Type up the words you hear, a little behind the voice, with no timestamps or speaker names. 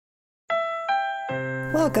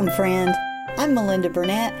Welcome, friend. I'm Melinda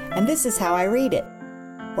Burnett, and this is How I Read It,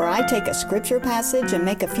 where I take a scripture passage and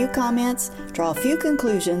make a few comments, draw a few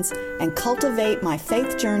conclusions, and cultivate my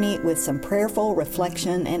faith journey with some prayerful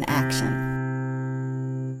reflection and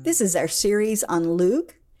action. This is our series on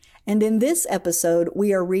Luke, and in this episode,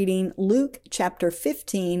 we are reading Luke chapter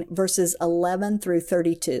 15, verses 11 through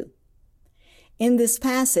 32. In this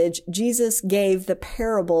passage, Jesus gave the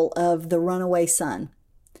parable of the runaway son.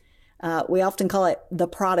 We often call it the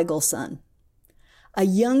prodigal son. A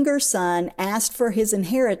younger son asked for his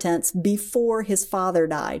inheritance before his father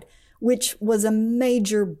died, which was a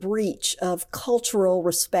major breach of cultural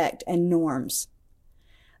respect and norms.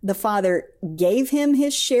 The father gave him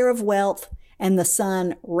his share of wealth, and the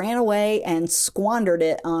son ran away and squandered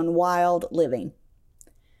it on wild living.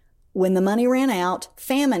 When the money ran out,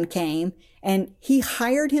 famine came, and he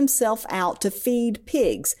hired himself out to feed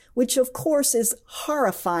pigs, which of course is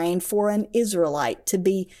horrifying for an Israelite to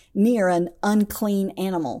be near an unclean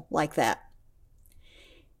animal like that.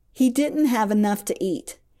 He didn't have enough to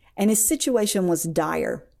eat, and his situation was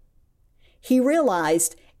dire. He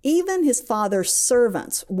realized even his father's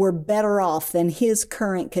servants were better off than his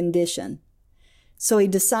current condition. So he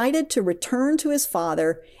decided to return to his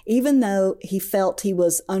father, even though he felt he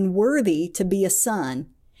was unworthy to be a son,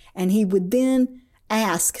 and he would then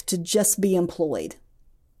ask to just be employed.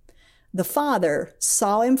 The father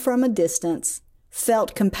saw him from a distance,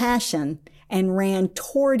 felt compassion, and ran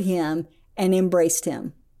toward him and embraced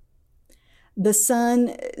him. The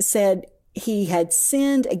son said he had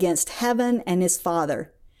sinned against heaven and his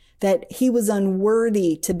father, that he was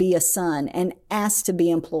unworthy to be a son, and asked to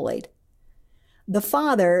be employed. The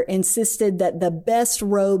father insisted that the best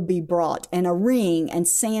robe be brought, and a ring and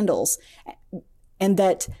sandals, and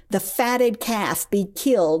that the fatted calf be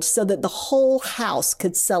killed so that the whole house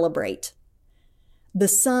could celebrate. The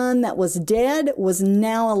son that was dead was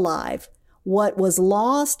now alive. What was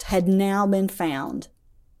lost had now been found.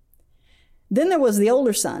 Then there was the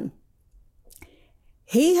older son.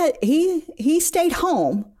 He stayed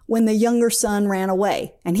home when the younger son ran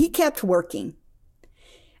away, and he kept working.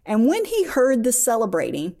 And when he heard the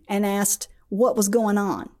celebrating and asked what was going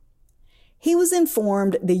on, he was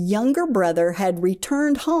informed the younger brother had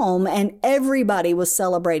returned home and everybody was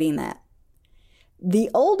celebrating that. The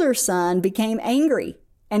older son became angry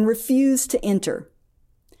and refused to enter.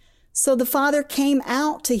 So the father came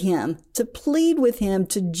out to him to plead with him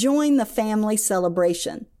to join the family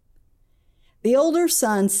celebration. The older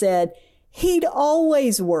son said he'd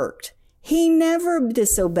always worked. He never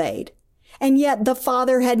disobeyed. And yet the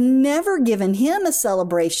father had never given him a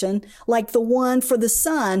celebration like the one for the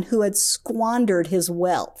son who had squandered his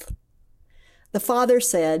wealth. The father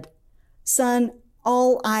said, "Son,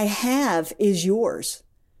 all I have is yours,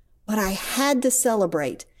 but I had to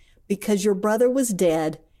celebrate because your brother was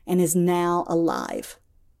dead and is now alive."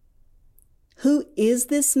 Who is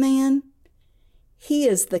this man? He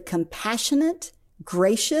is the compassionate,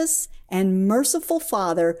 gracious, and merciful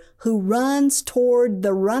father who runs toward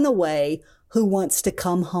the runaway who wants to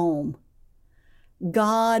come home.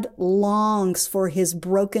 God longs for his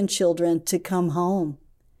broken children to come home.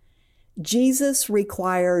 Jesus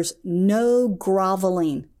requires no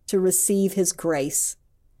groveling to receive his grace.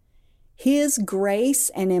 His grace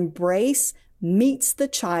and embrace meets the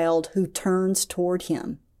child who turns toward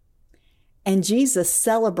him. And Jesus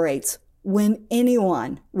celebrates when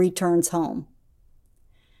anyone returns home.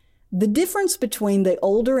 The difference between the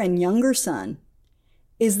older and younger son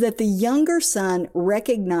is that the younger son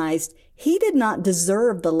recognized he did not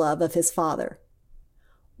deserve the love of his father,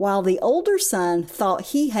 while the older son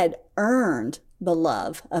thought he had earned the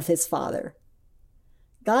love of his father.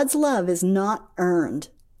 God's love is not earned.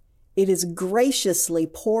 It is graciously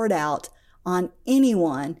poured out on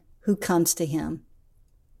anyone who comes to him.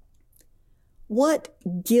 What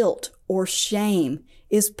guilt or shame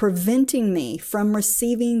is preventing me from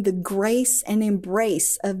receiving the grace and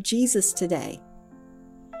embrace of Jesus today?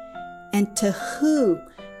 And to who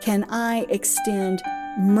can I extend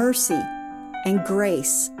mercy and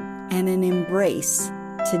grace and an embrace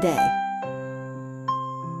today?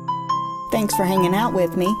 Thanks for hanging out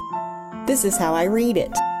with me. This is How I Read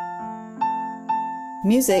It.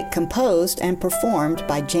 Music composed and performed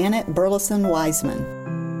by Janet Burleson Wiseman.